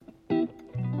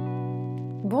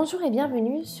Bonjour et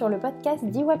bienvenue sur le podcast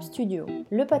d'eWeb Studio,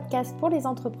 le podcast pour les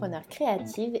entrepreneurs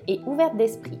créatives et ouvertes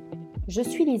d'esprit. Je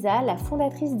suis Lisa, la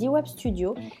fondatrice d'eWeb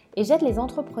Studio et j'aide les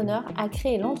entrepreneurs à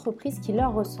créer l'entreprise qui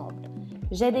leur ressemble.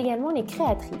 J'aide également les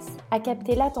créatrices à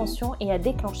capter l'attention et à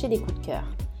déclencher des coups de cœur.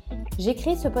 J'ai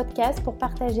créé ce podcast pour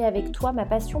partager avec toi ma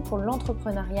passion pour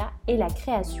l'entrepreneuriat et la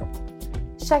création.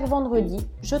 Chaque vendredi,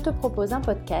 je te propose un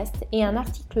podcast et un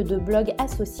article de blog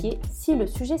associé si le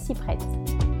sujet s'y prête.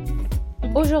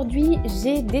 Aujourd'hui,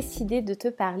 j'ai décidé de te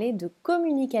parler de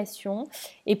communication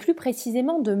et plus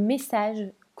précisément de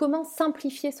message. Comment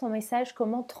simplifier son message,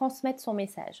 comment transmettre son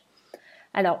message.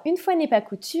 Alors, une fois n'est pas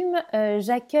coutume,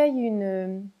 j'accueille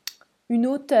une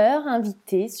auteure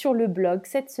invitée sur le blog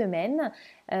cette semaine.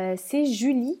 C'est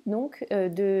Julie, donc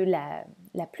de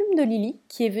la plume de Lily,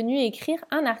 qui est venue écrire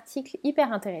un article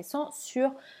hyper intéressant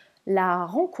sur la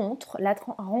rencontre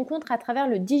à travers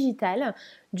le digital.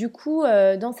 Du coup,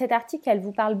 dans cet article, elle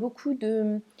vous parle beaucoup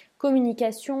de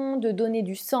communication, de donner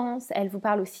du sens. Elle vous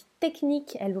parle aussi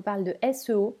technique, elle vous parle de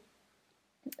SEO,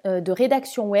 de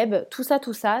rédaction web, tout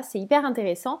ça, c'est hyper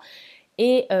intéressant.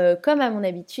 Et comme à mon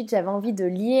habitude, j'avais envie de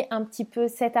lier un petit peu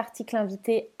cet article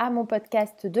invité à mon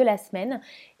podcast de la semaine.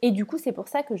 Et du coup, c'est pour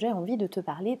ça que j'ai envie de te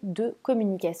parler de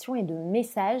communication et de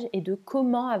message et de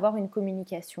comment avoir une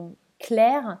communication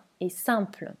claire et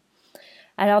simple.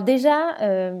 Alors déjà,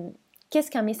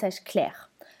 qu'est-ce qu'un message clair ?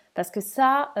 Parce que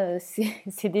ça,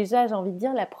 c'est déjà, j'ai envie de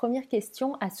dire, la première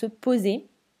question à se poser.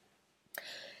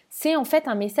 C'est en fait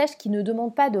un message qui ne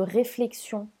demande pas de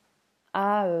réflexion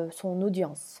à son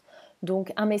audience.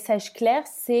 Donc un message clair,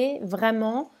 c'est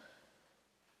vraiment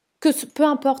peu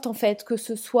importe en fait, que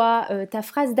ce soit ta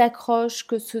phrase d'accroche,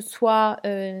 que ce soit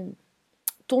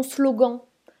ton slogan,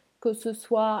 que ce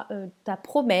soit ta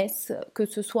promesse, que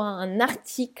ce soit un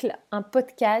article, un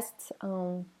podcast,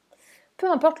 peu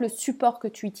importe le support que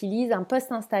tu utilises, un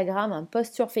post Instagram, un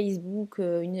post sur Facebook,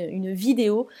 une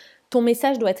vidéo, ton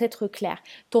message doit être clair.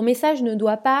 Ton message ne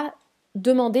doit pas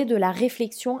demander de la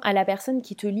réflexion à la personne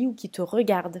qui te lit ou qui te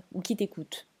regarde ou qui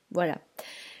t'écoute. Voilà.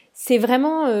 C'est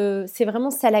vraiment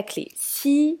ça la clé.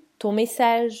 Si ton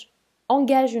message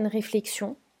engage une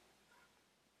réflexion,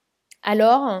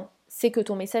 alors c'est que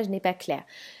ton message n'est pas clair.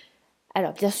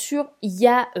 Alors bien sûr, il y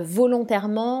a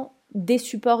volontairement des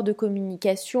supports de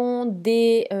communication,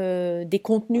 des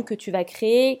contenus que tu vas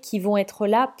créer qui vont être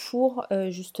là pour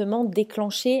justement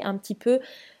déclencher un petit peu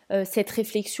cette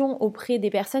réflexion auprès des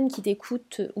personnes qui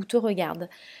t'écoutent ou te regardent.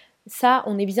 Ça,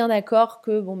 on est bien d'accord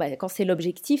que quand c'est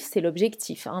l'objectif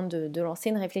de lancer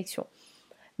une réflexion.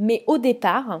 Mais au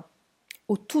départ,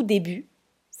 au tout début,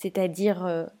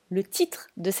 c'est-à-dire le titre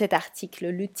de cet article,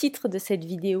 le titre de cette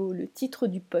vidéo, le titre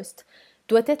du post,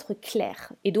 doit être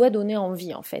clair et doit donner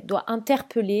envie en fait, doit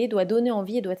interpeller, doit donner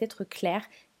envie et doit être clair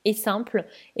et simple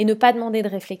et ne pas demander de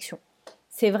réflexion.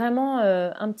 C'est vraiment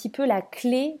un petit peu la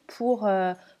clé pour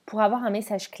avoir un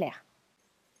message clair.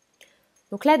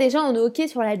 Donc là déjà on est OK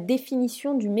sur la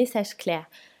définition du message clair.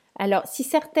 Alors, si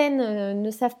certaines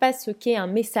ne savent pas ce qu'est un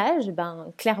message,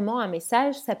 clairement, un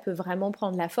message, ça peut vraiment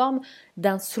prendre la forme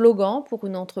d'un slogan pour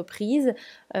une entreprise.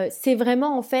 C'est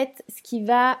vraiment, en fait, ce qui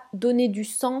va donner du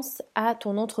sens à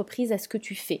ton entreprise, à ce que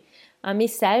tu fais. Un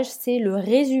message, c'est le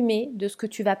résumé de ce que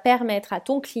tu vas permettre à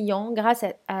ton client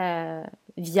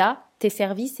via tes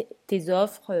services, tes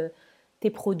offres, tes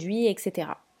produits, etc.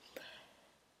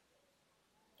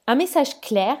 Un message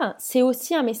clair, c'est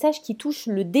aussi un message qui touche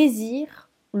le désir,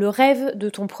 le rêve de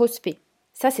ton prospect.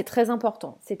 Ça, c'est très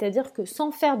important. C'est-à-dire que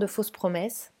sans faire de fausses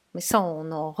promesses, mais ça, on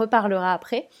en reparlera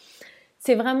après,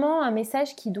 c'est vraiment un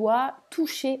message qui doit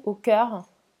toucher au cœur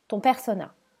ton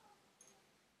persona.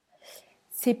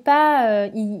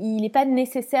 Il n'est pas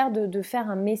nécessaire de faire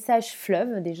un message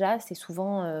fleuve, déjà, c'est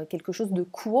souvent quelque chose de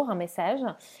court, un message.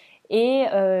 Et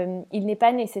il n'est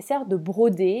pas nécessaire de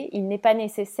broder, il n'est pas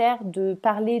nécessaire de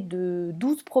parler de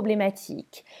 12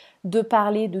 problématiques, de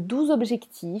parler de 12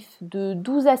 objectifs, de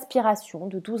 12 aspirations,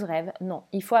 de 12 rêves. Non,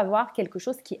 il faut avoir quelque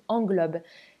chose qui englobe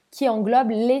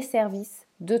les services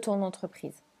de ton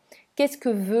entreprise. Qu'est-ce que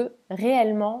veut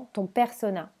réellement ton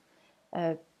persona ?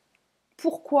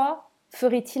 Pourquoi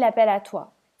ferait-il appel à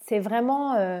toi ? C'est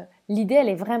vraiment, l'idée, elle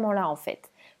est vraiment là en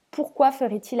fait. Pourquoi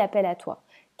ferait-il appel à toi ?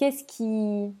 Qu'est-ce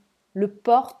qui le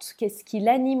porte, qu'est-ce qui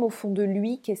l'anime au fond de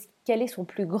lui, quel est son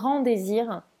plus grand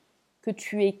désir que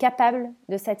tu es capable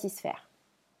de satisfaire.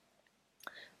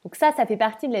 Donc ça fait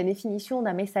partie de la définition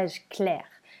d'un message clair.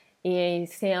 Et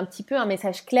c'est un petit peu un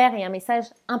message clair et un message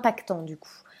impactant du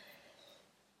coup.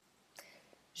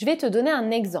 Je vais te donner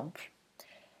un exemple.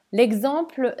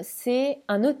 L'exemple, c'est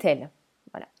un hôtel.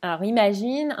 Voilà. Alors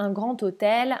imagine un grand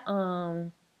hôtel,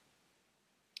 un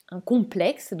un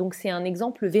complexe, donc c'est un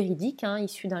exemple véridique,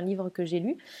 issu d'un livre que j'ai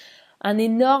lu, un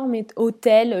énorme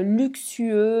hôtel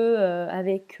luxueux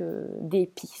avec des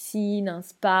piscines, un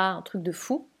spa, un truc de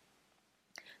fou.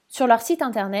 Sur leur site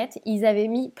internet, ils avaient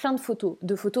mis plein de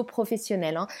photos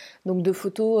professionnelles, donc de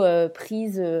photos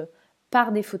prises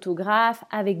par des photographes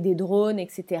avec des drones,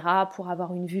 etc., pour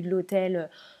avoir une vue de l'hôtel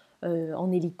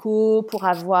en hélico, pour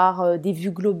avoir des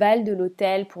vues globales de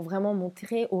l'hôtel, pour vraiment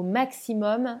montrer au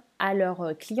maximum à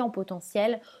leurs clients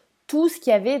potentiels tout ce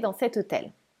qu'il y avait dans cet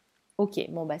hôtel. Ok,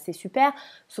 bon c'est super,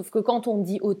 sauf que quand on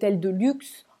dit hôtel de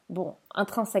luxe,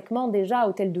 intrinsèquement déjà,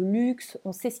 hôtel de luxe,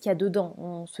 on sait ce qu'il y a dedans,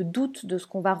 on se doute de ce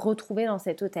qu'on va retrouver dans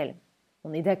cet hôtel.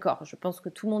 On est d'accord, je pense que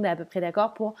tout le monde est à peu près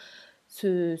d'accord pour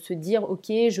se dire,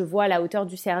 ok, je vois la hauteur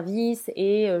du service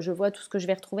et je vois tout ce que je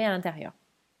vais retrouver à l'intérieur.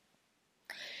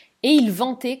 Et ils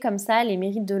vantaient comme ça les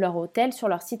mérites de leur hôtel sur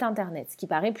leur site internet, ce qui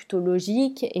paraît plutôt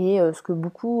logique et ce que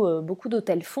beaucoup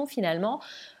d'hôtels font finalement.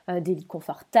 Des lits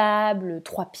confortables,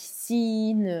 3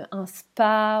 piscines, un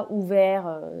spa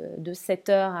ouvert de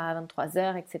 7h à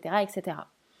 23h, etc., etc.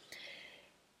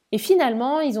 Et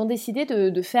finalement, ils ont décidé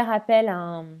de faire appel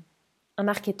à un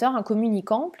marketeur, un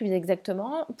communicant plus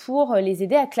exactement, pour les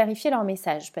aider à clarifier leur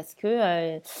message parce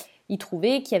que ils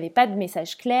trouvaient qu'il n'y avait pas de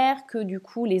message clair, que du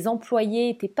coup les employés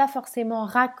n'étaient pas forcément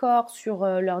raccords sur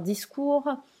leur discours,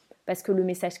 parce que le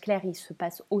message clair il se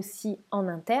passe aussi en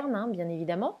interne, bien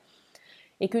évidemment,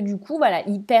 et que du coup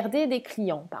ils perdaient des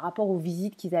clients par rapport aux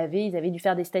visites qu'ils avaient, ils avaient dû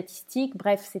faire des statistiques,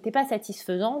 bref, c'était pas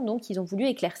satisfaisant, donc ils ont voulu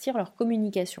éclaircir leur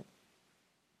communication.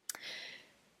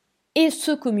 Et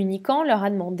ce communicant leur a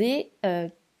demandé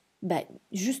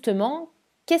justement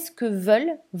qu'est-ce que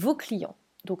veulent vos clients.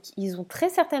 Donc, ils ont très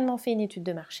certainement fait une étude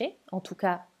de marché, en tout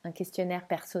cas un questionnaire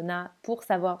persona pour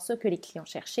savoir ce que les clients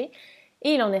cherchaient.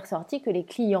 Et il en est ressorti que les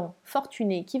clients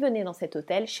fortunés qui venaient dans cet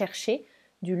hôtel cherchaient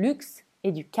du luxe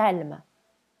et du calme.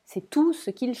 C'est tout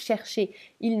ce qu'ils cherchaient.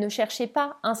 Ils ne cherchaient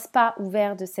pas un spa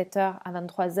ouvert de 7h à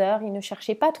 23h, ils ne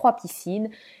cherchaient pas 3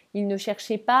 piscines, ils ne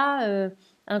cherchaient pas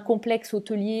un complexe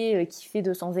hôtelier qui fait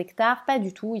 200 hectares, pas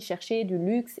du tout, ils cherchaient du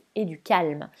luxe et du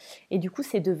calme. Et du coup,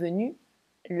 c'est devenu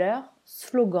leur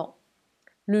slogan.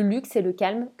 Le luxe et le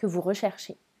calme que vous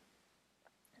recherchez.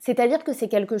 C'est-à-dire que c'est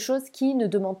quelque chose qui ne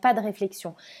demande pas de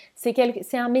réflexion. C'est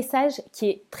un message qui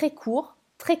est très court,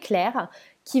 très clair,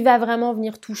 qui va vraiment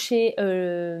venir toucher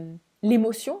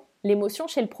l'émotion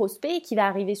chez le prospect et qui va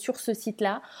arriver sur ce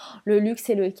site-là. Le luxe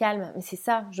et le calme, mais c'est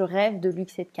ça, je rêve de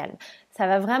luxe et de calme. Ça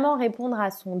va vraiment répondre à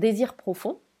son désir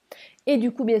profond. Et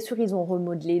du coup, bien sûr, ils ont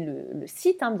remodelé le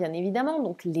site, bien évidemment,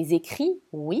 donc les écrits,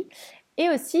 oui, et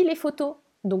aussi les photos.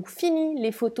 Donc fini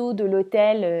les photos de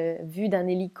l'hôtel vues d'un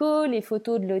hélico, les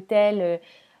photos de l'hôtel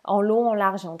en long, en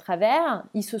large et en travers.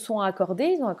 Ils ont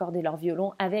accordé leur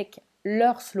violon avec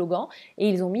leur slogan et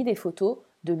ils ont mis des photos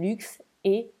de luxe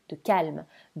et de calme.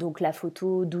 Donc la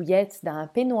photo douillette d'un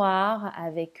peignoir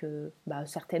avec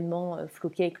certainement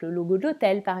floqué avec le logo de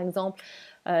l'hôtel par exemple.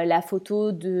 La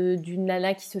photo d'une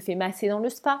nana qui se fait masser dans le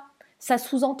spa. Ça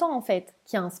sous-entend en fait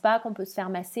qu'il y a un spa, qu'on peut se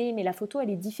faire masser, mais la photo elle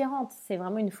est différente. C'est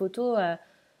vraiment une photo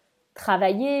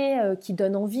travaillée, qui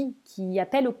donne envie, qui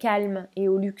appelle au calme et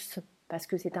au luxe. Parce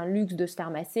que c'est un luxe de se faire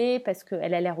masser, parce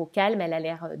qu'elle a l'air au calme, elle a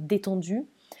l'air détendue.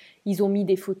 Ils ont mis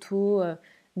des photos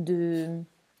de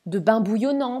bains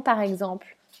bouillonnants par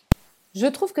exemple. Je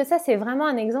trouve que ça c'est vraiment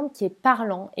un exemple qui est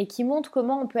parlant et qui montre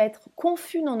comment on peut être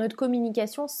confus dans notre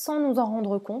communication sans nous en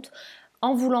rendre compte,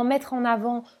 en voulant mettre en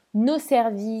avant nos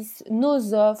services,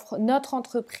 nos offres, notre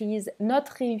entreprise,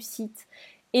 notre réussite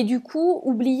et du coup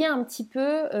oublier un petit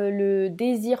peu le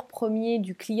désir premier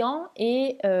du client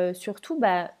et surtout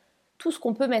tout ce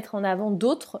qu'on peut mettre en avant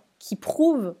d'autres qui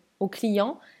prouvent au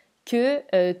client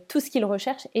que tout ce qu'il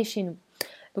recherche est chez nous.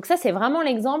 Donc ça c'est vraiment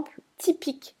l'exemple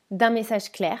typique d'un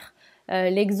message clair,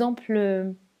 l'exemple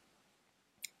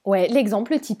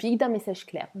typique d'un message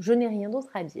clair. Je n'ai rien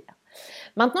d'autre à dire.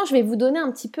 Maintenant, je vais vous donner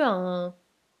un petit peu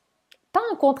pas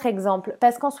un contre-exemple,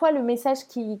 parce qu'en soi, le message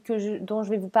dont je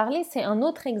vais vous parler, c'est un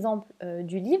autre exemple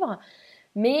du livre,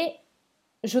 mais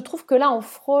je trouve que là, on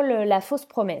frôle la fausse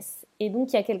promesse. Et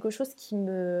donc, il y a quelque chose qui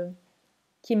me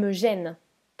gêne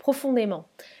profondément.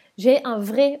 J'ai un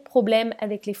vrai problème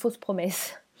avec les fausses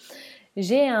promesses.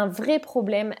 J'ai un vrai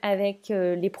problème avec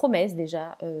les promesses,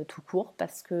 déjà, tout court,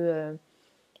 parce que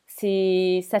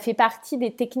ça fait partie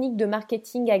des techniques de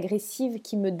marketing agressives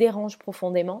qui me dérangent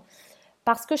profondément.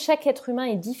 Parce que chaque être humain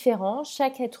est différent,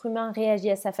 chaque être humain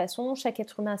réagit à sa façon, chaque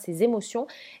être humain a ses émotions.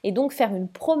 Et donc, faire une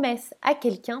promesse à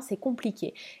quelqu'un, c'est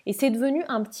compliqué. Et c'est devenu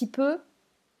un petit peu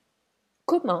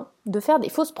commun de faire des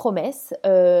fausses promesses.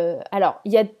 Alors,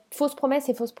 il y a fausses promesses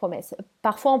et fausses promesses.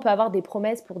 Parfois, on peut avoir des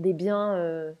promesses pour des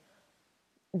biens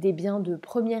des biens de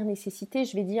première nécessité,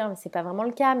 je vais dire, c'est pas vraiment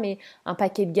le cas, mais un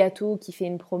paquet de gâteaux qui fait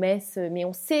une promesse, mais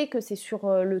on sait que c'est sur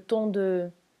le ton de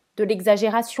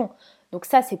l'exagération. Donc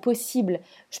ça, c'est possible.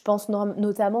 Je pense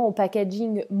notamment au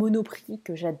packaging Monoprix,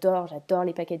 que j'adore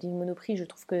les packaging Monoprix, je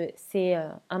trouve que c'est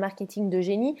un marketing de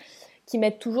génie, qui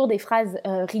mettent toujours des phrases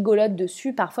rigolotes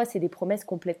dessus, parfois c'est des promesses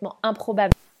complètement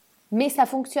improbables. Mais ça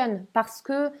fonctionne parce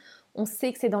que on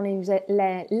sait que c'est dans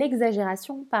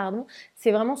l'exagération,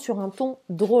 c'est vraiment sur un ton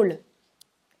drôle.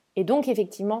 Et donc,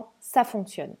 effectivement, ça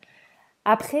fonctionne.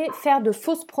 Après, faire de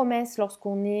fausses promesses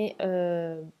lorsqu'on est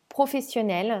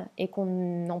professionnel et qu'on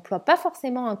n'emploie pas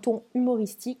forcément un ton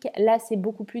humoristique, là, c'est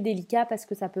beaucoup plus délicat parce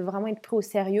que ça peut vraiment être pris au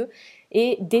sérieux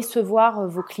et décevoir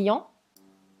vos clients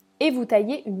et vous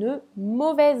tailler une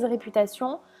mauvaise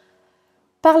réputation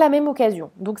par la même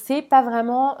occasion. Donc, c'est pas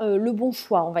vraiment le bon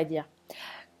choix, on va dire.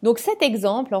 Donc cet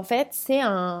exemple, en fait, c'est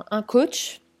un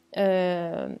coach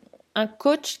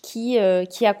qui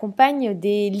accompagne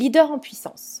des leaders en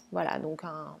puissance. Voilà, donc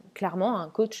clairement un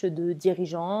coach de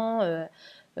dirigeant,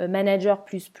 manager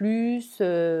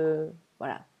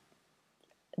voilà,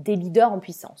 des leaders en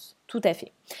puissance, tout à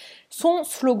fait. Son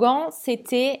slogan,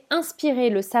 c'était «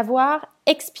 Inspirer le savoir,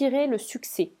 expirer le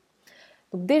succès ».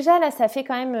 Donc déjà, là, ça fait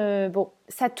quand même...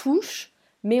 ça touche,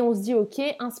 mais on se dit, ok,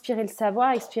 inspirer le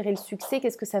savoir, expirer le succès,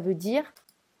 qu'est-ce que ça veut dire ?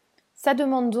 Ça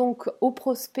demande donc au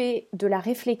prospect de la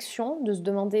réflexion, de se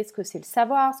demander ce que c'est le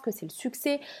savoir, ce que c'est le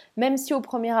succès, même si au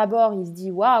premier abord, il se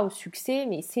dit, waouh, succès,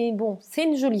 mais c'est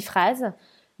une jolie phrase,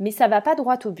 mais ça ne va pas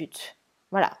droit au but.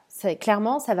 Voilà,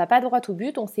 clairement, ça ne va pas droit au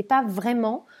but, on ne sait pas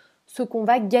vraiment ce qu'on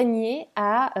va gagner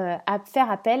à faire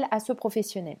appel à ce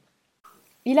professionnel.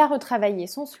 Il a retravaillé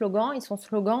son slogan et son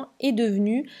slogan est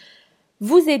devenu «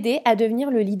 Vous aider à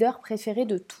devenir le leader préféré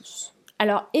de tous ».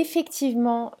 Alors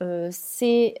effectivement,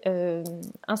 c'est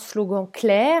un slogan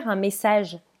clair, un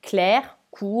message clair,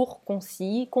 court,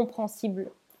 concis, compréhensible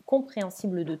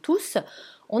de tous.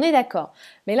 On est d'accord.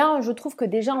 Mais là, je trouve que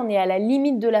déjà, on est à la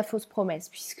limite de la fausse promesse,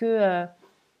 puisque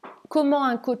comment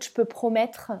un coach peut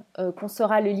promettre qu'on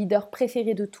sera le leader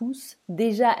préféré de tous ?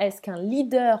 Déjà, est-ce qu'un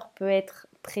leader peut être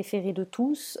préféré de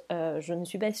tous, je ne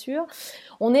suis pas sûre.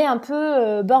 On est un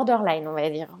peu borderline, on va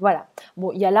dire. Voilà.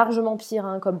 Bon, il y a largement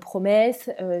pire comme promesse.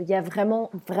 Il y a vraiment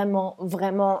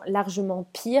largement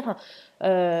pire.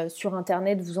 Sur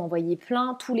Internet, vous en voyez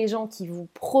plein. Tous les gens qui vous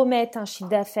promettent un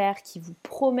chiffre d'affaires, qui vous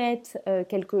promettent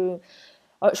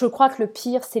je crois que le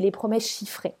pire, c'est les promesses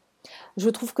chiffrées.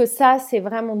 Je trouve que ça, c'est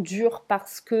vraiment dur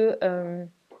parce que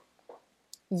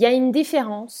y a une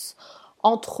différence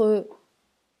entre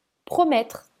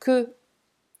promettre que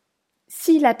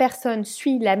si la personne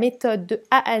suit la méthode de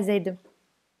A à Z,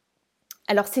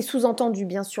 alors c'est sous-entendu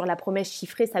bien sûr, la promesse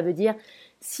chiffrée, ça veut dire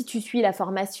si tu suis la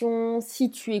formation, si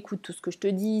tu écoutes tout ce que je te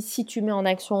dis, si tu mets en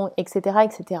action, etc.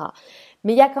 etc.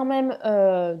 Mais il y a quand même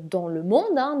dans le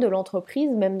monde de l'entreprise,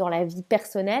 même dans la vie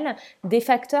personnelle, des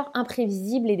facteurs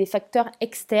imprévisibles et des facteurs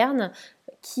externes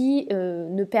qui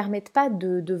ne permettent pas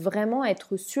de vraiment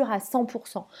être sûr à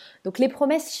 100%. Donc les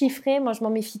promesses chiffrées, moi je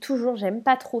m'en méfie toujours, j'aime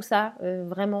pas trop ça,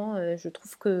 vraiment, je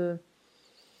trouve que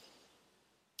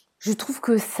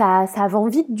ça vend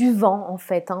vite du vent en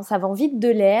fait, ça vend vite de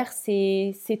l'air,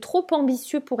 c'est trop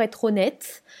ambitieux pour être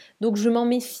honnête, donc je m'en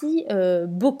méfie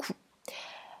beaucoup.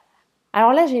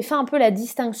 Alors là, j'ai fait un peu la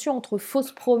distinction entre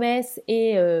fausses promesses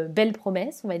et belles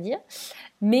promesses, on va dire.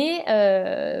 Mais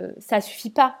ça suffit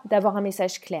pas d'avoir un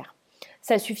message clair.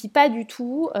 Ça suffit pas du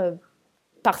tout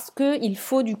parce qu'il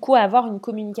faut du coup avoir une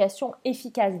communication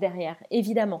efficace derrière,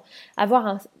 évidemment. Avoir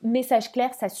un message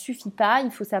clair, ça suffit pas. Il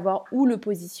faut savoir où le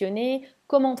positionner,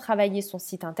 comment travailler son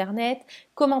site internet,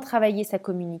 comment travailler sa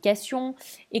communication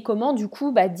et comment du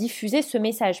coup diffuser ce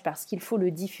message parce qu'il faut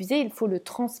le diffuser, il faut le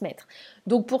transmettre.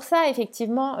 Donc pour ça,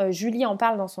 effectivement, Julie en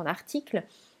parle dans son article.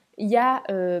 Il y a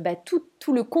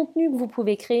tout le contenu que vous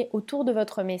pouvez créer autour de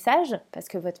votre message, parce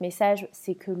que votre message,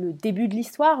 c'est que le début de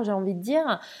l'histoire, j'ai envie de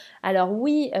dire. Alors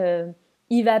oui,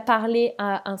 il va parler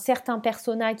à un certain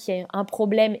persona qui a un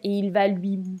problème et il va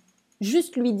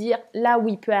juste lui dire là où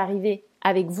il peut arriver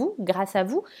avec vous, grâce à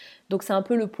vous. Donc c'est un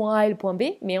peu le point A et le point B,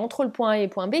 mais entre le point A et le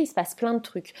point B, il se passe plein de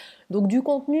trucs. Donc du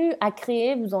contenu à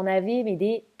créer, vous en avez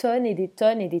des tonnes et des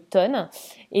tonnes et des tonnes.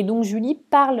 Et donc Julie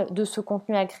parle de ce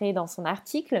contenu à créer dans son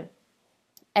article.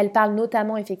 Elle parle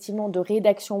notamment effectivement de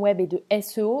rédaction web et de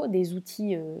SEO, des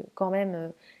outils quand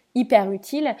même hyper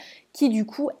utiles, qui du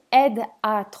coup aident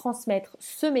à transmettre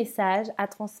ce message, à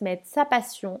transmettre sa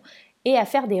passion et à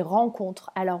faire des rencontres.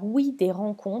 Alors oui, des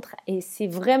rencontres, et c'est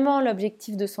vraiment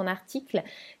l'objectif de son article,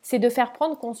 c'est de faire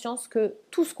prendre conscience que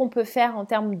tout ce qu'on peut faire en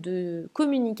termes de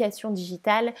communication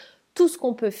digitale, tout ce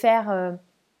qu'on peut faire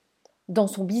dans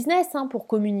son business, pour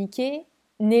communiquer,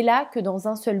 n'est là que dans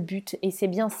un seul but. Et c'est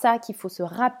bien ça qu'il faut se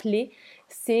rappeler,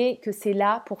 c'est que c'est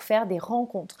là pour faire des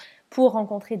rencontres, pour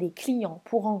rencontrer des clients,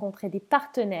 pour rencontrer des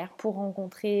partenaires, pour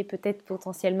rencontrer peut-être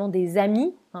potentiellement des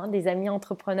amis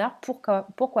entrepreneurs,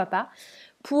 pourquoi pas,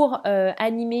 pour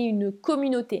animer une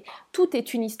communauté. Tout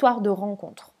est une histoire de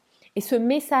rencontre. Et ce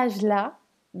message-là,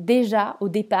 déjà, au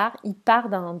départ, il part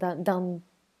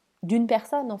d'une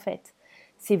personne, en fait.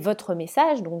 C'est votre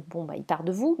message, donc il part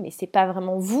de vous, mais c'est pas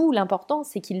vraiment vous l'important,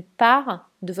 c'est qu'il part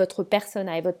de votre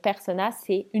persona. Et votre persona,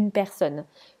 c'est une personne,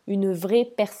 une vraie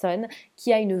personne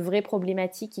qui a une vraie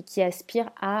problématique et qui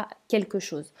aspire à quelque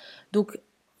chose. Donc,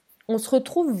 on se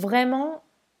retrouve vraiment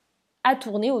à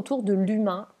tourner autour de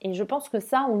l'humain. Et je pense que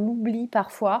ça, on l'oublie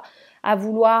parfois, à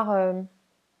vouloir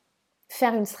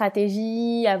faire une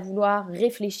stratégie, à vouloir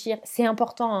réfléchir. C'est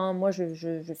important, moi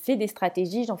je fais des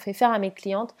stratégies, j'en fais faire à mes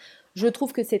clientes. Je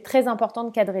trouve que c'est très important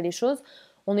de cadrer les choses.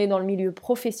 On est dans le milieu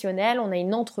professionnel, on a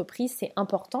une entreprise, c'est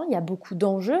important. Il y a beaucoup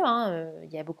d'enjeux, il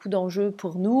y a beaucoup d'enjeux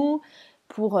pour nous,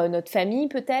 pour notre famille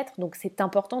peut-être. Donc c'est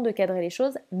important de cadrer les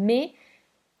choses. Mais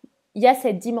il y a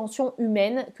cette dimension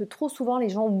humaine que trop souvent les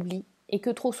gens oublient et que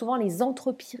trop souvent les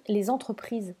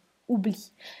entreprises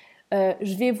oublient.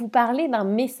 Je vais vous parler d'un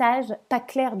message pas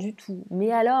clair du tout.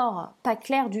 Mais alors, pas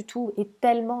clair du tout et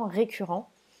tellement récurrent.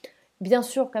 Bien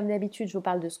sûr, comme d'habitude, je vous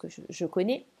parle de ce que je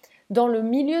connais. Dans le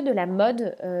milieu de la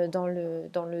mode, dans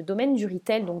le domaine du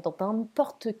retail, donc dans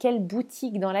n'importe quelle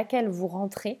boutique dans laquelle vous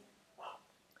rentrez,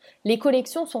 les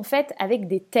collections sont faites avec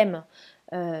des thèmes.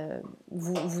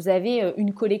 Vous avez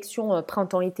une collection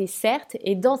printemps-été, certes,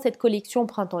 et dans cette collection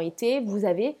printemps-été, vous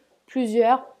avez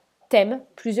plusieurs thèmes,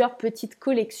 plusieurs petites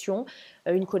collections.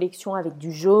 Une collection avec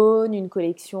du jaune, une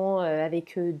collection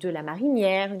avec de la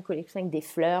marinière, une collection avec des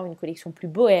fleurs, une collection plus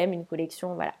bohème, une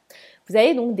collection, voilà. Vous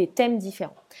avez donc des thèmes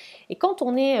différents. Et quand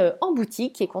on est en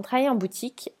boutique et qu'on travaille en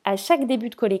boutique, à chaque début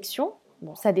de collection,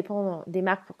 bon, ça dépend des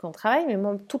marques pour qui on travaille, mais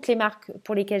moi, toutes les marques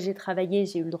pour lesquelles j'ai travaillé,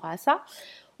 j'ai eu le droit à ça.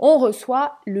 On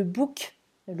reçoit le book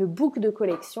de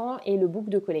collection et le book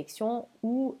de collection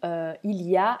où il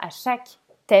y a à chaque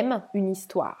thème une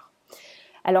histoire.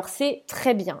 Alors c'est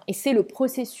très bien et c'est le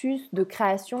processus de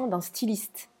création d'un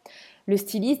styliste. Le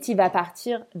styliste, il va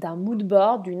partir d'un mood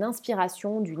board, d'une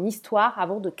inspiration, d'une histoire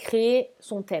avant de créer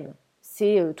son thème.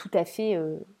 C'est tout à fait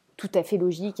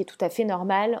logique et tout à fait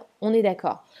normal, on est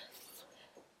d'accord.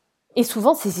 Et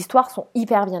souvent, ces histoires sont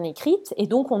hyper bien écrites et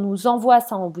donc on nous envoie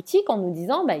ça en boutique en nous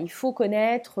disant il faut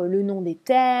connaître le nom des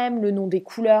thèmes, le nom des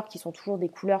couleurs qui sont toujours des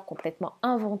couleurs complètement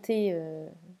inventées,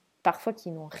 parfois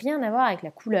qui n'ont rien à voir avec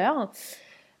la couleur.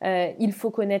 Il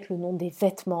faut connaître le nom des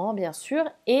vêtements, bien sûr,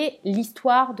 et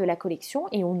l'histoire de la collection.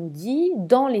 Et on nous dit,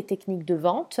 dans les techniques de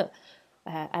vente,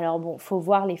 alors bon, il faut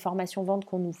voir les formations vente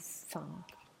qu'on nous...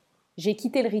 J'ai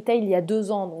quitté le retail il y a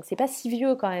 2 ans, donc c'est pas si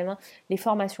vieux quand même, les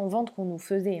formations vente qu'on nous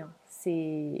faisait.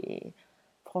 C'est...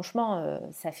 Franchement,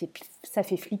 ça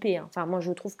fait flipper. Enfin, moi,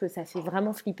 je trouve que ça fait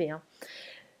vraiment flipper.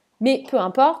 Mais peu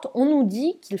importe, on nous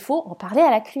dit qu'il faut en parler à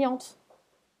la cliente.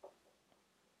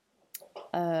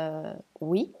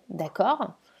 Oui,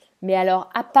 d'accord. Mais alors,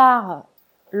 à part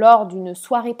lors d'une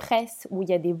soirée presse où il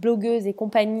y a des blogueuses et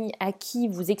compagnie à qui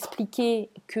vous expliquez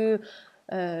que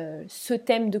ce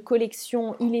thème de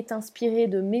collection, il est inspiré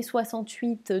de mai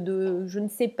 68, de je ne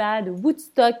sais pas, de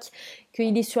Woodstock,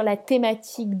 qu'il est sur la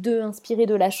thématique inspiré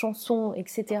de la chanson,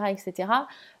 etc., etc.,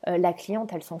 la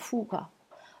cliente, elle s'en fout, quoi.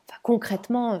 Enfin,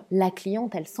 concrètement, la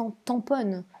cliente, elle s'en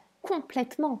tamponne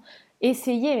complètement.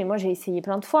 Essayez, mais moi j'ai essayé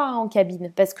plein de fois en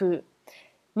cabine, parce que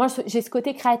moi j'ai ce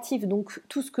côté créatif, donc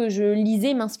tout ce que je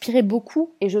lisais m'inspirait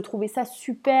beaucoup et je trouvais ça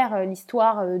super,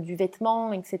 l'histoire du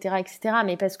vêtement, etc., etc.,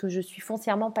 mais parce que je suis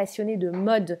foncièrement passionnée de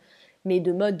mode, mais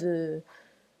de mode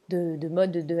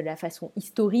de la façon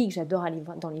historique. J'adore aller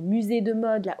dans les musées de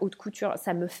mode, la haute couture,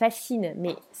 ça me fascine,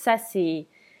 mais ça c'est...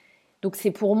 Donc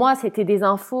c'est pour moi, c'était des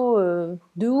infos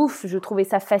de ouf, je trouvais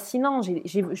ça fascinant.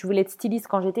 Je voulais être styliste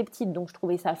quand j'étais petite, donc je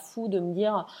trouvais ça fou de me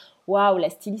dire waouh,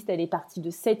 la styliste, elle est partie de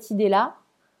cette idée-là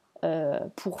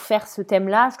pour faire ce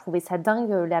thème-là. Je trouvais ça dingue,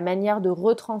 la manière de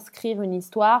retranscrire une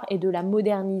histoire et de la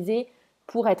moderniser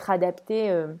pour être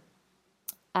adaptée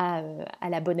à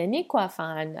la bonne année, quoi.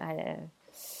 Enfin,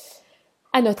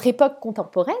 à notre époque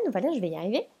contemporaine. Voilà, je vais y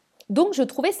arriver. Donc je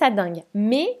trouvais ça dingue.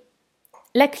 Mais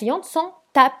la cliente s'en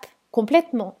tape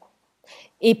complètement.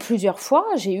 Et plusieurs fois,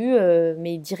 j'ai eu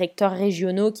mes directeurs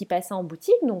régionaux qui passaient en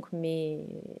boutique, donc mes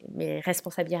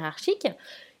responsables hiérarchiques,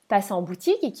 passaient en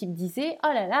boutique et qui me disaient « Oh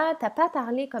là là, t'as pas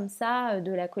parlé comme ça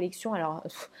de la collection ?» Alors,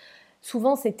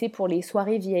 souvent c'était pour les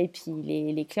soirées VIP,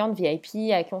 les clientes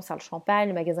VIP à qui on sert le champagne,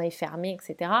 le magasin est fermé,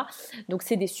 etc. Donc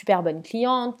c'est des super bonnes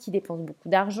clientes qui dépensent beaucoup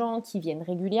d'argent, qui viennent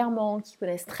régulièrement, qui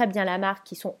connaissent très bien la marque,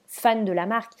 qui sont fans de la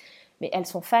marque, mais elles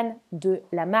sont fans de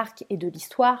la marque et de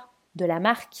l'histoire de la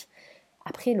marque.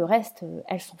 Après, le reste,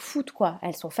 elles s'en foutent, quoi.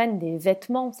 Elles sont fans des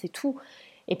vêtements, c'est tout.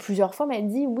 Et plusieurs fois, elle me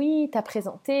dit, oui, t'as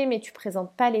présenté, mais tu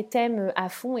présentes pas les thèmes à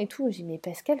fond et tout. Je dis, mais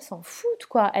parce qu'elles s'en foutent,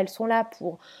 quoi. Elles sont là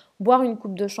pour boire une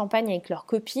coupe de champagne avec leurs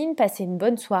copines, passer une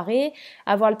bonne soirée,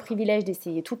 avoir le privilège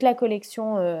d'essayer toute la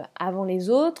collection avant les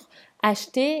autres,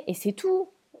 acheter, et c'est tout.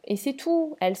 Et c'est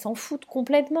tout. Elles s'en foutent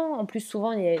complètement. En plus,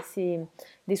 souvent, c'est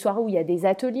des soirées où il y a des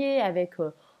ateliers avec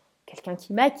quelqu'un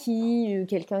qui maquille,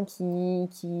 quelqu'un qui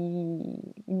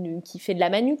fait de la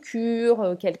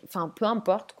manucure, enfin peu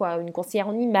importe quoi, une conseillère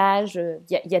en images,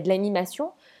 il y a de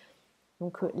l'animation.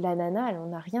 Donc la nana, elle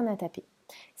en a rien à taper.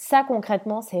 Ça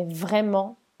concrètement, c'est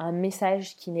vraiment un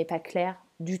message qui n'est pas clair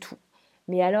du tout.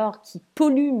 Mais alors qui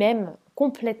pollue même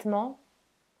complètement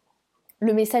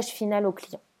le message final au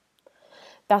client.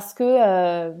 Parce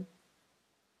que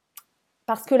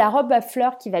la robe à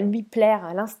fleurs qui va lui plaire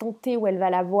à l'instant T où elle va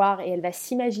la voir et elle va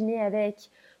s'imaginer avec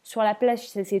sur la plage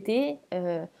cet été,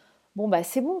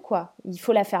 c'est bon quoi. Il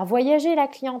faut la faire voyager la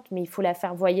cliente, mais il faut la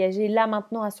faire voyager là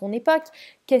maintenant à son époque.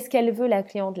 Qu'est-ce qu'elle veut la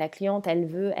cliente ? La cliente, elle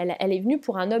est venue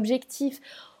pour un objectif.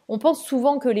 On pense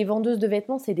souvent que les vendeuses de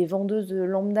vêtements, c'est des vendeuses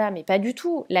lambda, mais pas du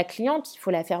tout. La cliente, il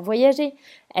faut la faire voyager.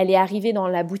 Elle est arrivée dans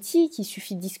la boutique, il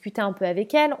suffit de discuter un peu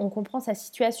avec elle, on comprend sa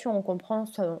situation, on comprend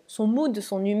son mood,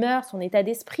 son humeur, son état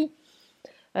d'esprit.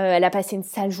 Elle a passé une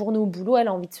sale journée au boulot, elle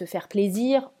a envie de se faire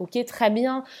plaisir, ok, très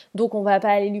bien, donc on va pas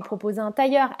aller lui proposer un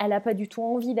tailleur, elle a pas du tout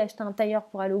envie d'acheter un tailleur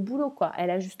pour aller au boulot, quoi. Elle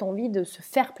a juste envie de se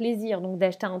faire plaisir, donc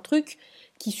d'acheter un truc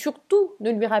qui surtout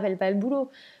ne lui rappelle pas le boulot.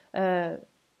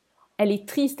 Elle est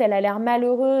triste, elle a l'air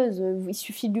malheureuse, il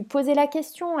suffit de lui poser la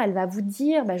question, elle va vous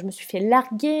dire je me suis fait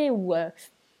larguer ou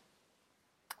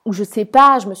je sais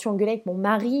pas, je me suis engueulée avec mon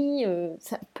mari,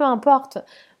 peu importe.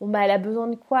 Elle a besoin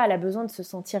de quoi ? Elle a besoin de se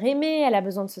sentir aimée, elle a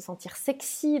besoin de se sentir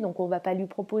sexy, donc on va pas lui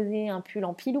proposer un pull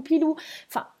en pilou-pilou.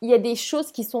 Enfin, il y a des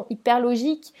choses qui sont hyper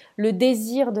logiques. Le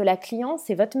désir de la cliente,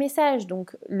 c'est votre message.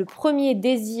 Donc le premier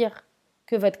désir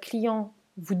que votre client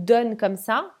vous donne comme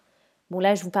ça, bon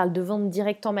là je vous parle de vente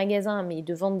directe en magasin, mais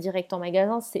de vente directe en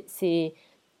magasin,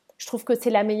 je trouve que c'est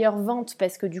la meilleure vente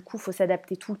parce que du coup, il faut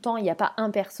s'adapter tout le temps. Il n'y a pas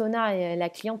un persona. Et la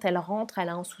cliente, elle rentre, elle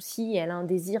a un souci, elle a un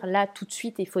désir là tout de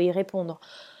suite et il faut y répondre.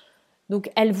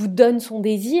 Donc, elle vous donne son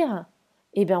désir,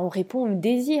 et bien on répond le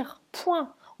désir.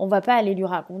 Point. On ne va pas aller lui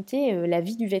raconter la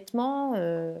vie du vêtement,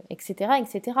 etc.,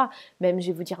 etc. Même, je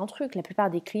vais vous dire un truc, la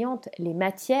plupart des clientes, les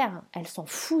matières, elles s'en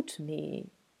foutent, mais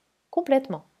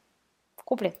complètement.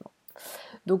 Complètement.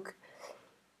 Donc,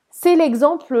 c'est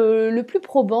l'exemple le plus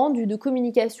probant de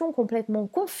communication complètement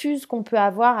confuse qu'on peut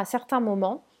avoir à certains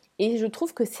moments. Et je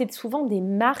trouve que c'est souvent des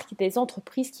marques, des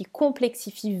entreprises qui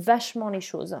complexifient vachement les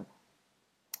choses.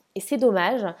 Et c'est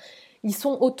dommage. Ils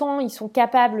sont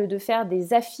capables de faire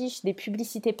des affiches, des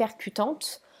publicités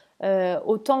percutantes.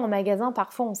 Autant en magasin,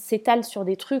 parfois on s'étale sur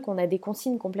des trucs, on a des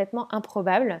consignes complètement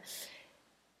improbables,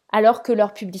 alors que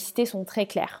leurs publicités sont très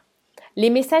claires. Les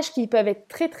messages qui peuvent être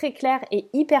très très clairs et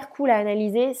hyper cool à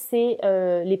analyser, c'est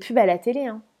les pubs à la télé.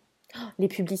 Les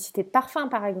publicités de parfum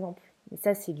par exemple. Et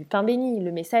ça c'est du pain béni,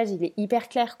 le message il est hyper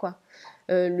clair quoi.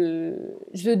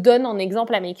 Je donne en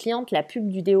exemple à mes clientes la pub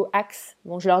du déo Axe.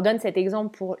 Bon, je leur donne cet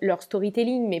exemple pour leur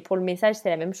storytelling, mais pour le message c'est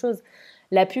la même chose.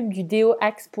 La pub du déo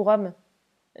Axe pour hommes.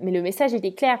 Mais le message il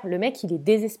est clair, le mec il est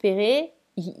désespéré,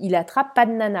 il attrape pas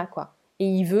de nana quoi. Et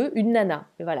il veut une nana.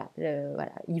 Voilà.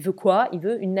 Il veut quoi ? Il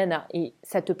veut une nana. Et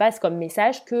ça te passe comme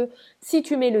message que si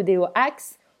tu mets le déo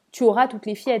Axe, tu auras toutes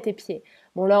les filles à tes pieds.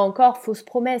 Bon, là encore, fausse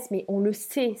promesse, mais on le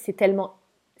sait, c'est tellement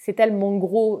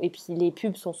gros. Et puis les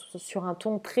pubs sont sur un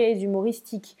ton très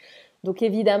humoristique. Donc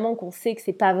évidemment qu'on sait que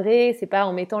c'est pas vrai, c'est pas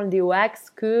en mettant le déo Axe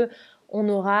que on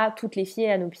aura toutes les filles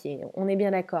à nos pieds. On est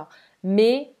bien d'accord.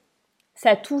 Mais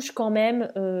ça touche quand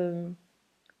même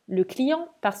le client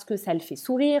parce que ça le fait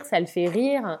sourire, ça le fait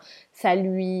rire, ça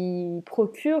lui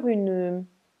procure une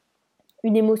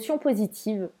émotion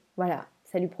positive. Voilà,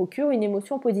 ça lui procure une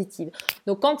émotion positive.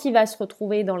 Donc quand il va se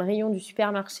retrouver dans le rayon du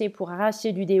supermarché pour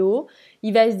arracher du déo,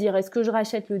 il va se dire est-ce que je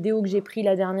rachète le déo que j'ai pris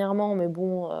là dernièrement, mais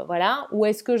bon, voilà, ou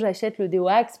est-ce que j'achète le déo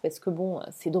Axe parce que bon,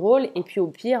 c'est drôle, et puis au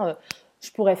pire, je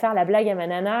pourrais faire la blague à ma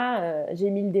nana,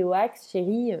 j'ai mis le déo Axe,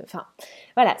 chérie, enfin,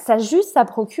 voilà, ça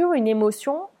procure une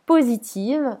émotion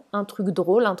positive, un truc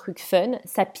drôle, un truc fun,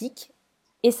 ça pique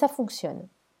et ça fonctionne.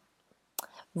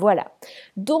 Voilà.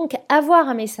 Donc, avoir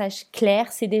un message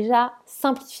clair, c'est déjà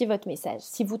simplifier votre message.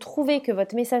 Si vous trouvez que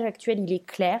votre message actuel, il est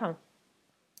clair,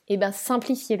 eh bien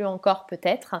simplifiez-le encore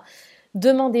peut-être.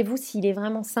 Demandez-vous s'il est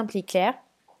vraiment simple et clair,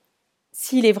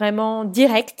 s'il est vraiment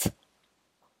direct,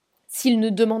 s'il ne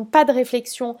demande pas de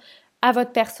réflexion à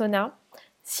votre persona,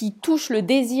 s'il touche le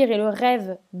désir et le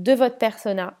rêve de votre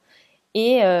persona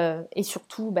et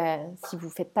surtout si vous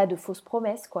ne faites pas de fausses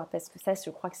promesses, parce que ça, je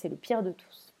crois que c'est le pire de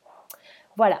tous.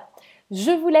 Voilà.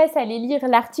 Je vous laisse aller lire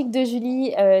l'article de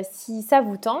Julie si ça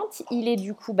vous tente. Il est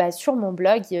du coup sur mon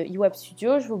blog eWeb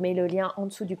Studio. Je vous mets le lien en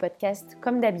dessous du podcast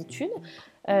comme d'habitude.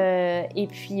 Et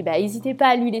puis n'hésitez pas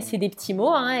à lui laisser des petits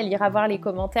mots, elle ira voir les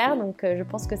commentaires, donc je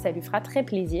pense que ça lui fera très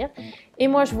plaisir. Et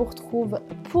moi je vous retrouve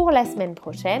pour la semaine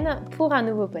prochaine pour un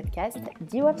nouveau podcast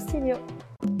d'eWeb Studio.